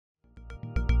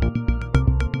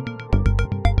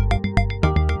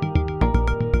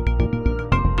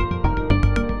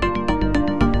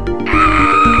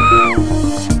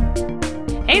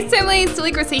families,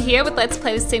 Deligracy here with Let's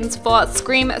Play The Sims 4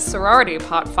 Scream Sorority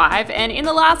Part 5, and in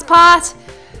the last part,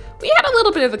 we had a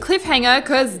little bit of a cliffhanger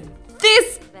because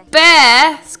this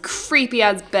bear, this creepy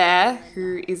ass bear,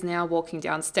 who is now walking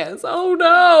downstairs, oh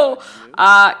no,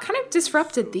 kind of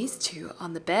disrupted these two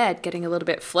on the bed, getting a little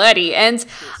bit flirty, and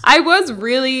I was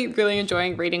really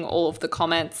enjoying reading all of the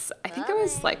comments. I think it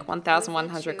was like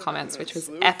 1,100 comments, which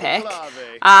was epic.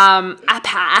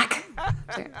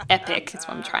 Epic is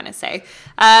what I'm trying to say.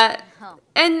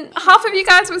 And half of you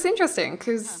guys was interesting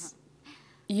because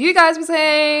you guys were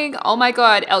saying, oh my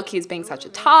god, Elkie is being such a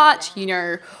tart, you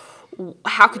know,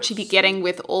 how could she be getting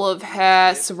with all of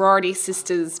her sorority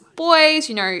sisters' boys?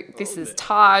 You know, this is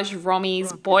Taj,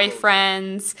 Romy's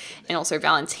boyfriends, and also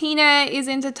Valentina is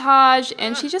into Taj,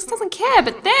 and she just doesn't care.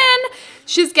 But then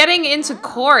she's getting into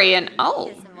Corey, and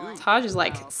oh, Taj is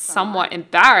like somewhat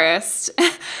embarrassed. And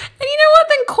you know what?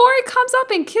 Then Corey comes up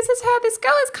and kisses her. This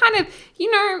girl is kind of, you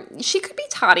know, she could be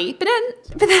tardy, but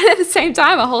then at the same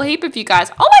time, a whole heap of you guys,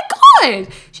 oh my god,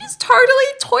 she's totally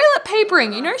toilet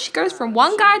papering. You know, she goes from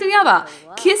one guy to the other.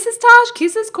 Kisses Taj,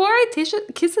 kisses Corey,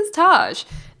 kisses Taj.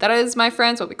 That is, my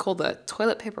friends, what we call the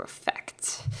toilet paper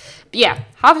effect. But yeah,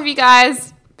 half of you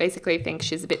guys basically think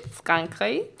she's a bit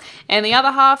skunky, and the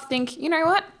other half think, you know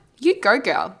what? You go,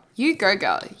 girl. You go,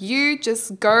 girl. You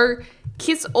just go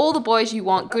kiss all the boys you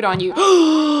want. Good on you.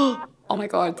 Oh my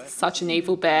god, such an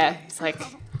evil bear. He's like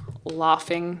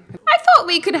laughing. I thought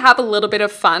we could have a little bit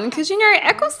of fun because, you know,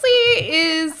 Ecclesley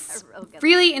is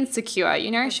really insecure. You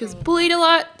know, she was bullied a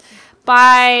lot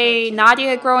by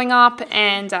Nadia growing up,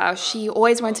 and she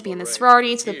always wanted to be in the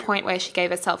sorority to the point where she gave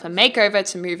herself a makeover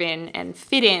to move in and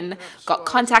fit in, got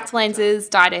contact lenses,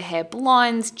 dyed her hair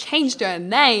blonde, changed her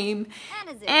name,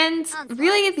 and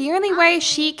really the only way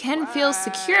she can feel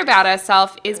secure about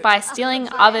herself is by stealing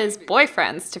others'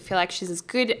 boyfriends to feel like she's as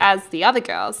good as the other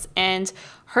girls, and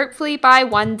hopefully by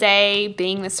one day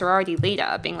being the sorority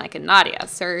leader, being like a Nadia.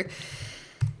 So,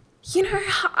 you know,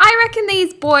 I reckon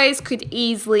these boys could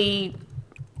easily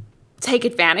take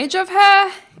advantage of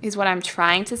her, is what I'm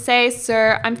trying to say.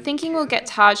 So I'm thinking we'll get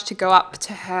Taj to go up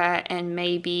to her and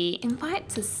maybe invite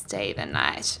to stay the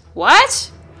night.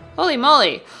 What? Holy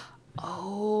moly.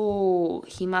 Oh,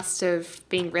 he must have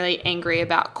been really angry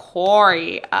about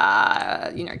Corey,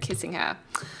 you know, kissing her.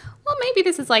 Well, maybe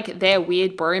this is like their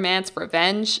weird bromance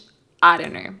revenge. I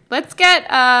don't know. Let's get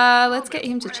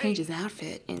him to change his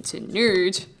outfit into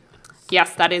nude.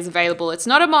 Yes, that is available. It's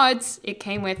not a mod. It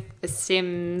came with The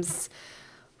Sims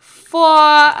 4.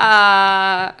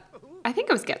 I think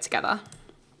it was Get Together.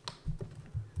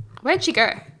 Where'd she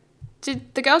go?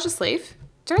 Did the girl just leave?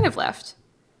 Don't have left.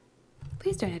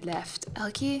 Please don't have left.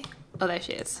 Elkie? Oh, there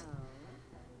she is.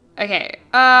 Okay.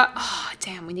 Oh,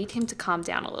 damn. We need him to calm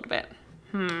down a little bit.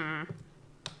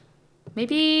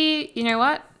 Maybe, you know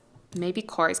what? Maybe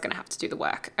Corey's going to have to do the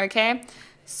work, okay?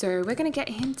 So we're going to get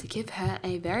him to give her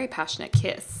a very passionate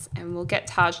kiss, and we'll get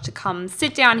Taj to come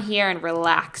sit down here and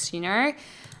relax, you know?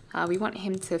 We want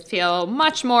him to feel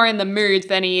much more in the mood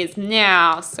than he is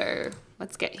now, so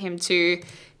let's get him to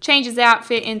change his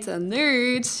outfit into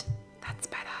nude. That's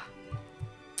better.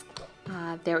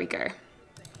 There we go.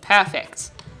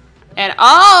 Perfect. And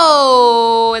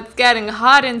oh, it's getting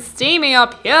hot and steamy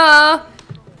up here.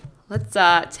 Let's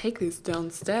take this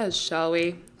downstairs, shall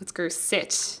we? Let's go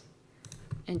sit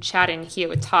and chat in here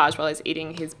with Taj while he's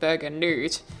eating his burger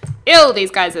nude. Ew,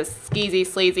 these guys are skeezy,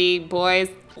 sleazy boys.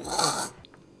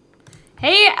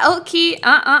 Hey, Elkie.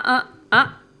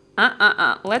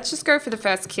 Let's just go for the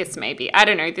first kiss, maybe. I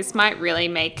don't know. This might really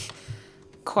make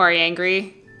Corey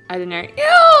angry. I don't know.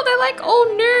 Ew, they're like all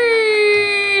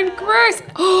nude. Gross.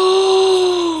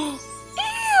 Ew.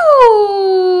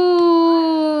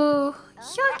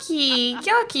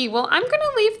 Yucky. Well, I'm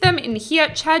gonna leave them in here.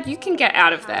 Chad, you can get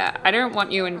out of there. I don't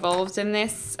want you involved in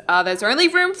this. There's only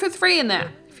room for 3 in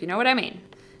there, if you know what I mean.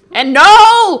 And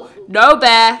no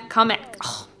bear, come in.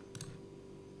 Oh.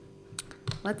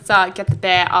 Let's get the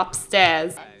bear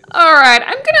upstairs. All right,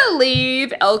 I'm gonna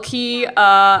leave Elkie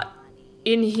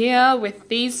in here with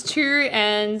these two,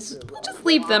 and we'll just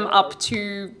leave them up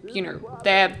to, you know,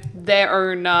 their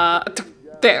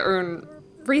own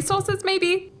resources,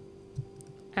 maybe.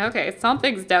 Okay,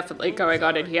 something's definitely going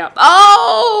on in here.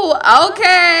 Oh,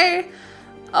 okay.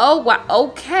 Oh, wow.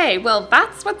 Okay, well,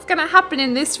 that's what's gonna happen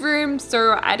in this room,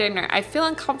 so I don't know. I feel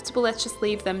uncomfortable. Let's just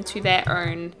leave them to their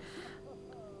own.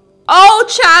 Oh,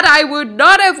 Chad, I would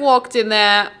not have walked in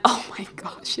there. Oh my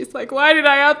gosh, she's like, why did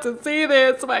I have to see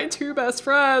this? My 2 best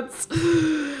friends.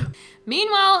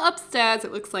 Meanwhile, upstairs,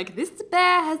 it looks like this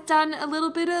bear has done a little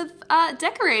bit of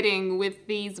decorating with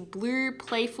these blue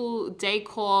playful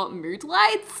decor mood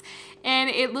lights. And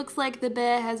it looks like the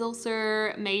bear has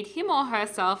also made him or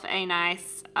herself a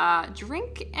nice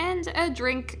drink and a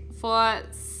drink for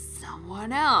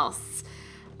someone else.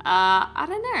 I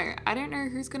don't know. I don't know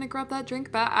who's gonna grab that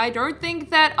drink, but I don't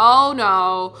think that, oh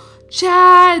no.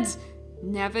 Chad!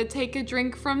 Never take a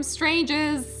drink from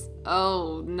strangers.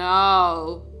 Oh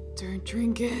no. Don't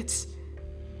drink it.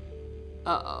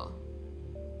 Uh-oh.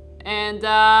 And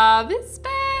this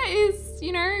bear is,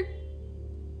 you know,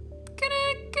 gonna,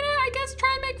 I guess,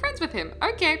 try and make friends with him.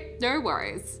 Okay, no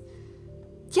worries.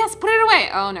 Yes, put it away.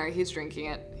 Oh no, he's drinking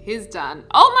it. He's done.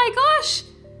 Oh my gosh!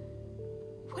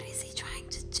 What is he trying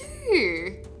to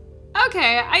do?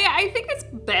 Okay, I think this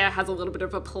bear has a little bit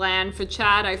of a plan for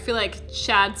Chad. I feel like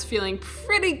Chad's feeling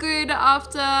pretty good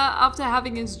after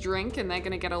having his drink, and they're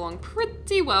gonna get along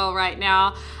pretty well right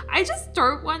now. I just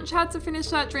don't want Chad to finish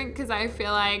that drink because I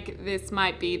feel like this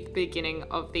might be the beginning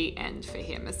of the end for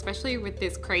him, especially with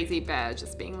this crazy bear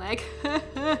just being like,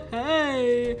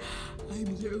 hey,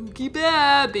 I'm Yogi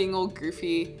Bear, being all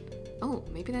goofy. Oh,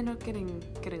 maybe they're not getting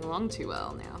along too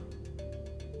well now.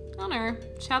 Oh no,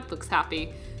 Chad looks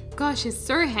happy. Gosh, he's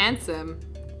so handsome.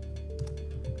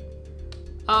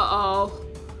 Uh-oh.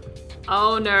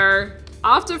 Oh no.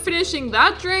 After finishing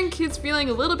that drink, he's feeling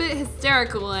a little bit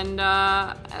hysterical and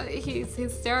he's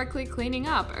hysterically cleaning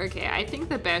up. Okay, I think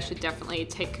the bear should definitely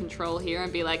take control here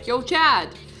and be like, yo, Chad!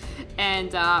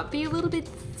 And be a little bit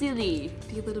silly.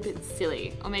 Be a little bit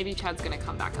silly. Or maybe Chad's gonna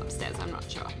come back upstairs, I'm not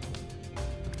sure.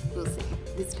 We'll see.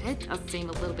 This bear does seem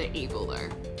a little bit evil though.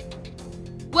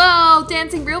 Whoa,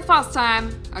 dancing real fast time.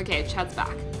 Okay, Chad's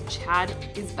back. Chad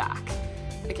is back.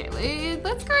 Okay,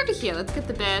 let's go over here. Let's get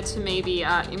the bear to maybe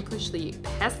impishly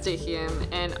pester him.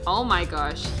 And oh my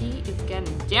gosh, he is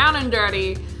getting down and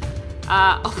dirty.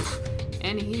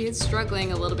 And he is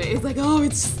struggling a little bit. He's like, oh,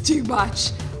 it's just too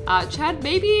much. Chad,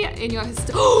 maybe in your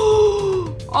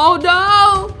oh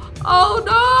no! Oh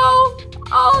no!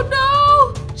 Oh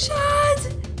no!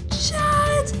 Chad!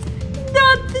 Chad!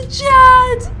 Not the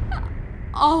Chad!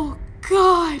 Oh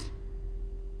God.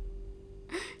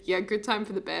 Yeah, good time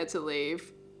for the bear to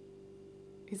leave.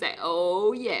 He's like,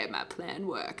 oh yeah, my plan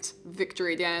worked.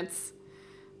 Victory dance.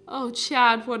 Oh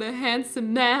Chad, what a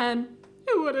handsome man.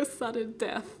 What a sudden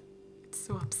death. It's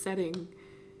so upsetting.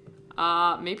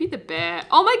 Maybe the bear.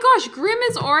 Oh my gosh, Grim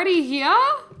is already here?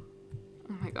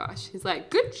 Oh my gosh, he's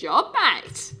like, good job,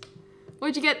 mate.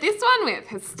 What'd you get this one with?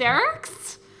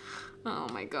 Hysterics? Oh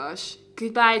my gosh.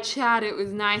 Goodbye, Chad. It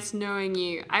was nice knowing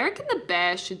you. I reckon the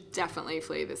bear should definitely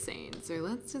flee the scene. So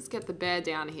let's just get the bear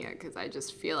down here because I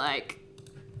just feel like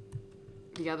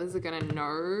the others are gonna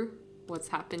know what's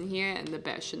happened here and the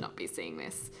bear should not be seeing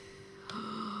this.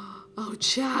 Oh,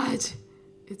 Chad.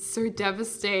 It's so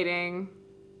devastating.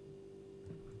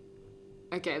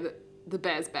 Okay, the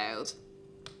bear's bailed.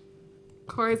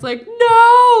 Corey's like,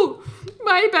 no!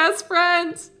 My best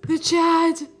friend! The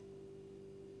Chad!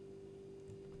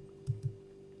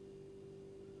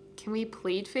 Can we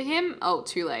plead for him? Oh,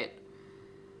 too late.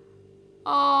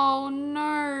 Oh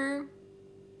no.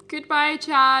 Goodbye,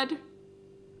 Chad.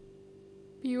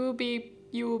 You will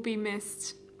be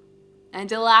missed.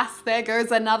 And alas, there goes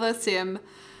another sim.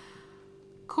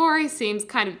 Corey seems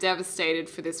kind of devastated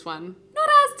for this one. Not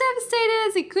as devastated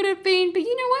as he could have been, but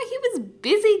you know what? He was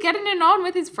busy getting it on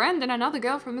with his friend and another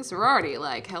girl from the sorority.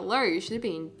 Like, hello, you should have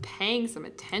been paying some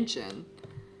attention.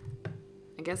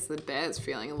 I guess the bear's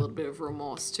feeling a little bit of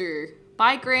remorse too.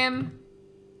 Bye, Grim.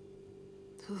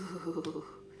 Ooh.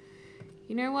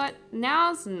 You know what?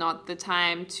 Now's not the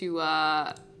time to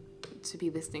be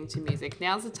listening to music.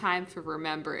 Now's the time for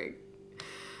remembering.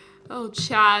 Oh,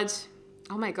 Chad.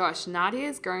 Oh my gosh, Nadia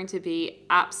is going to be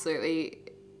absolutely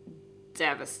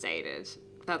devastated.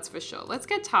 That's for sure. Let's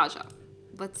get Taj up.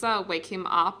 Let's wake him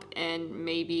up and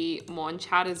maybe mourn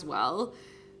Chad as well.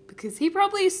 Because he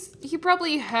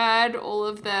probably heard all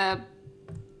of the,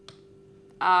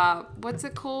 what's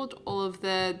it called? All of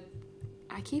the,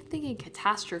 I keep thinking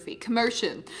catastrophe,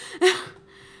 commotion.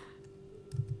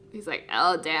 He's like,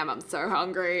 oh damn, I'm so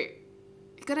hungry.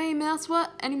 You got any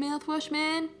mouthwash,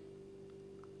 man?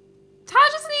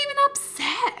 Taj isn't even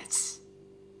upset.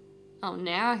 Oh,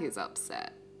 now he's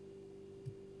upset.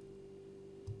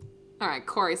 All right,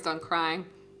 Corey's done crying.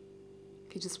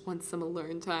 He just wants some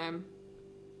alone time.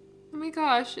 Oh my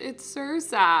gosh, it's so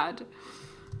sad.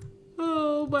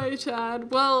 Oh, my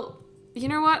Chad. Well, you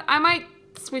know what? I might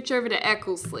switch over to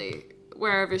Ecclesley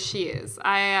wherever she is.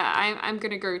 I'm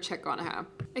gonna go check on her.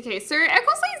 Okay, so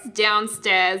Ecclesley's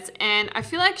downstairs, and I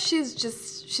feel like she's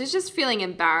just feeling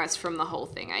embarrassed from the whole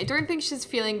thing. I don't think she's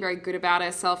feeling very good about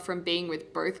herself from being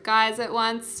with both guys at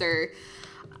once, so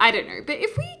I don't know. But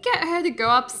if we get her to go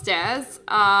upstairs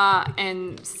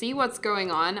and see what's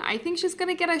going on, I think she's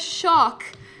gonna get a shock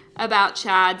about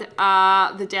Chad,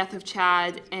 the death of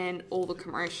Chad, and all the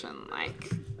commotion.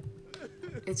 Like,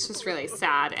 it's just really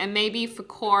sad. And maybe for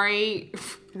Corey,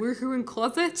 woohoo in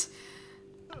closet,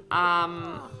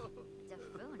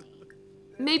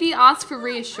 maybe ask for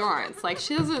reassurance. Like,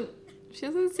 she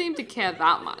doesn't seem to care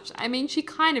that much. I mean, she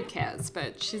kind of cares,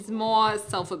 but she's more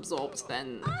self-absorbed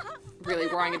than really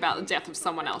worrying about the death of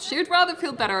someone else. She would rather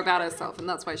feel better about herself, and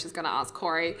that's why she's gonna ask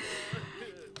Corey,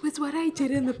 was what I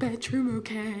did in the bedroom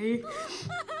okay?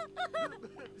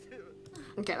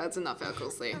 Okay, that's enough,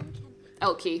 Ecclesley.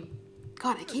 Elkie.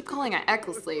 God, I keep calling her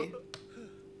Ecclesley.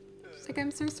 She's like,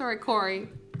 I'm so sorry, Corey.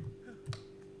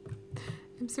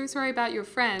 I'm so sorry about your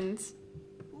friends.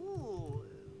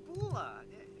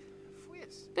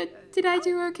 But did I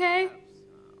do okay?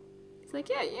 He's like,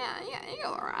 yeah, you're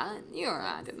alright. You're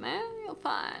alright in there. You're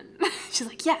fine. She's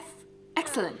like, yes,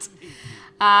 excellent.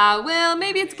 Well,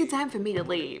 maybe it's a good time for me to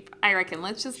leave. I reckon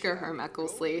let's just go home,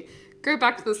 Ecclesley. Go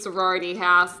back to the sorority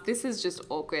house. This is just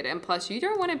awkward. And plus, you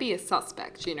don't want to be a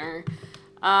suspect, you know.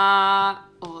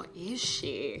 Or is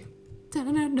she?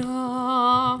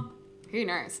 Da-da-da-da. Who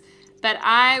knows? But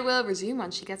I will resume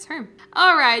once she gets home.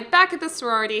 All right, back at the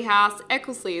sorority house.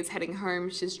 Ecclesley is heading home.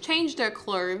 She's changed her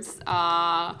clothes.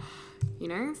 You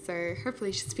know, so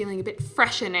hopefully she's feeling a bit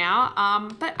fresher now.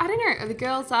 But I don't know, are the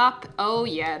girls up? Oh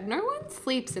yeah, no one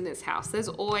sleeps in this house. There's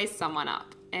always someone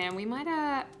up, and we might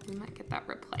get that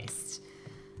replaced.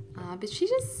 But she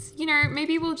just, you know,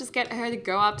 maybe we'll just get her to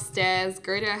go upstairs,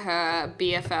 go to her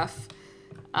BNFF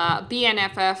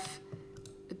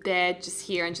bed just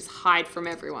here and just hide from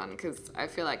everyone, because I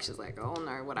feel like she's like, oh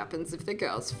no, what happens if the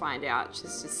girls find out?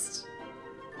 She's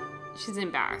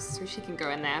embarrassed, so she can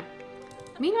go in there.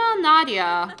 Meanwhile,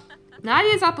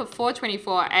 Nadia's up at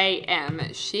 4:24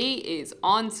 a.m. She is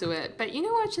onto it. But you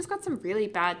know what? She's got some really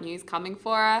bad news coming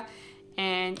for her.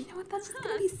 And you know what? That's just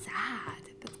going to be sad.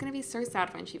 That's going to be so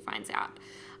sad when she finds out.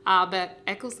 But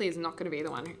Ecclesley is not going to be the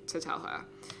one to tell her.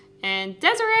 And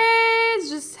Desiree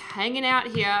is just hanging out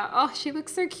here. Oh, she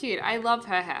looks so cute. I love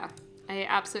her hair. I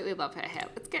absolutely love her hair.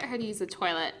 Let's get her to use the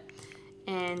toilet.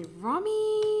 And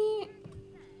Romy...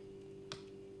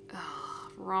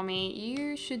 Romy,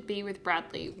 you should be with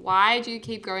Bradley. Why do you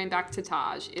keep going back to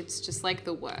Taj? It's just like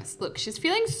the worst. Look, she's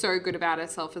feeling so good about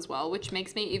herself as well, which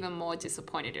makes me even more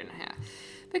disappointed in her.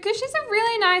 Because she's a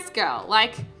really nice girl.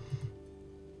 Like,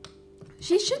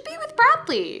 she should be with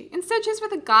Bradley. Instead, she's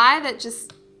with a guy that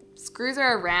just screws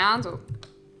her around, or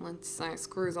let's say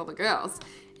screws all the girls.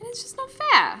 And it's just not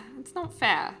fair. It's not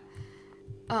fair.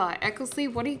 Oh,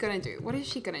 Ecclesley, what are you gonna do? What is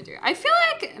she gonna do? I feel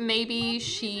like maybe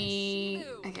she...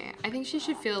 Okay, I think she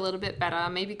should feel a little bit better.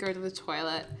 Maybe go to the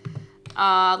toilet.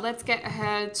 Let's get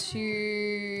her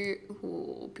to...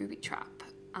 Ooh, booby trap.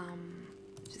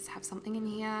 Just have something in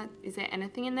here. Is there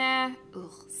anything in there?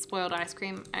 Ugh, spoiled ice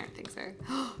cream. I don't think so.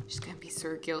 She's gonna be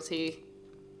so guilty.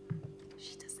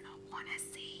 She does not want to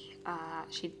see.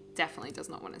 She definitely does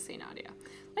not want to see Nadia.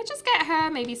 Let's just get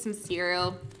her maybe some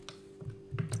cereal.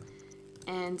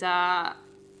 And, yeah,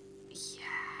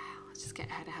 let's just get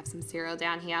her to have some cereal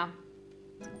down here.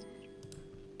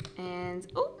 And,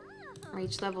 oh,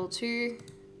 reach level 2.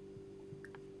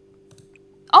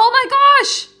 Oh my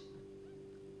gosh!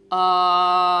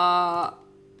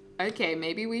 Okay,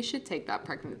 maybe we should take that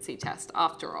pregnancy test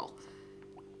after all.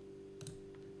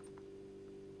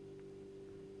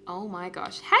 Oh my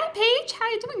gosh. Hey, Peach, how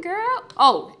you doing, girl?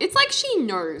 Oh, it's like she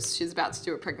knows she's about to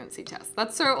do a pregnancy test.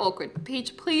 That's so awkward.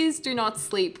 Peach, please do not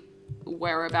sleep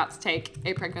where we're about to take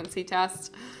a pregnancy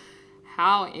test.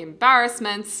 How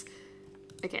embarrassment.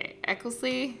 Okay,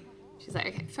 Ecclesley, she's like,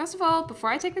 okay, first of all, before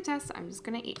I take the test, I'm just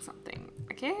gonna eat something,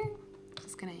 okay?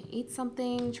 Just gonna eat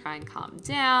something, try and calm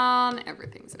down,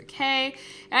 everything's okay.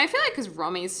 And I feel like because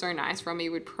Romy's so nice, Romy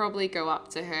would probably go up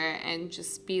to her and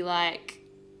just be like,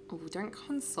 oh, don't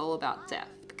console about death,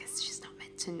 because she's not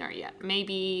meant to know yet.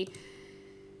 Maybe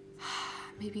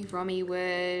Romy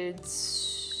would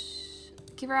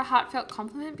give her a heartfelt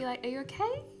compliment, be like, are you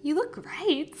okay? You look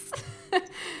great.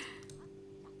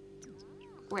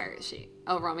 Where is she?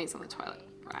 Oh, Romy's on the toilet.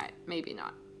 Right, maybe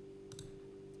not.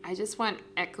 I just want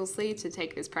Ecclesley to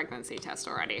take this pregnancy test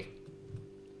already.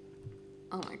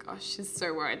 Oh my gosh, she's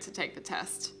so worried to take the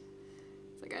test.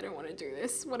 It's like, I don't want to do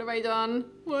this. What have I done?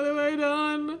 What have I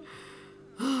done?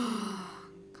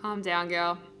 Calm down,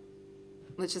 girl.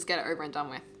 Let's just get it over and done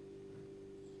with.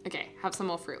 Okay, have some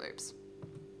more Fruit Loops.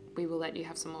 We will let you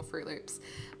have some more Fruit Loops.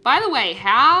 By the way,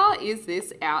 how is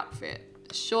this outfit?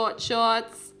 Short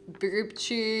shorts, boob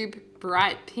tube,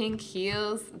 bright pink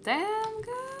heels. Damn,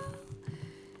 girl.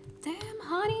 Damn,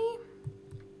 honey.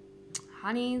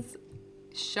 Honey's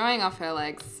showing off her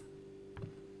legs.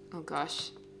 Oh,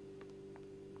 gosh.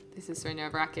 This is so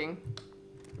nerve-wracking.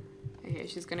 Okay,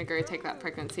 she's gonna go take that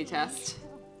pregnancy test.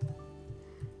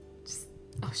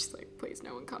 Oh, she's like, please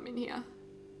no one come in here.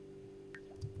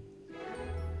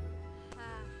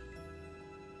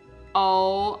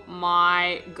 Oh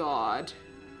my god.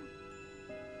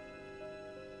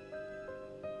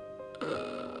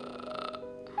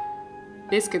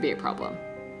 This could be a problem.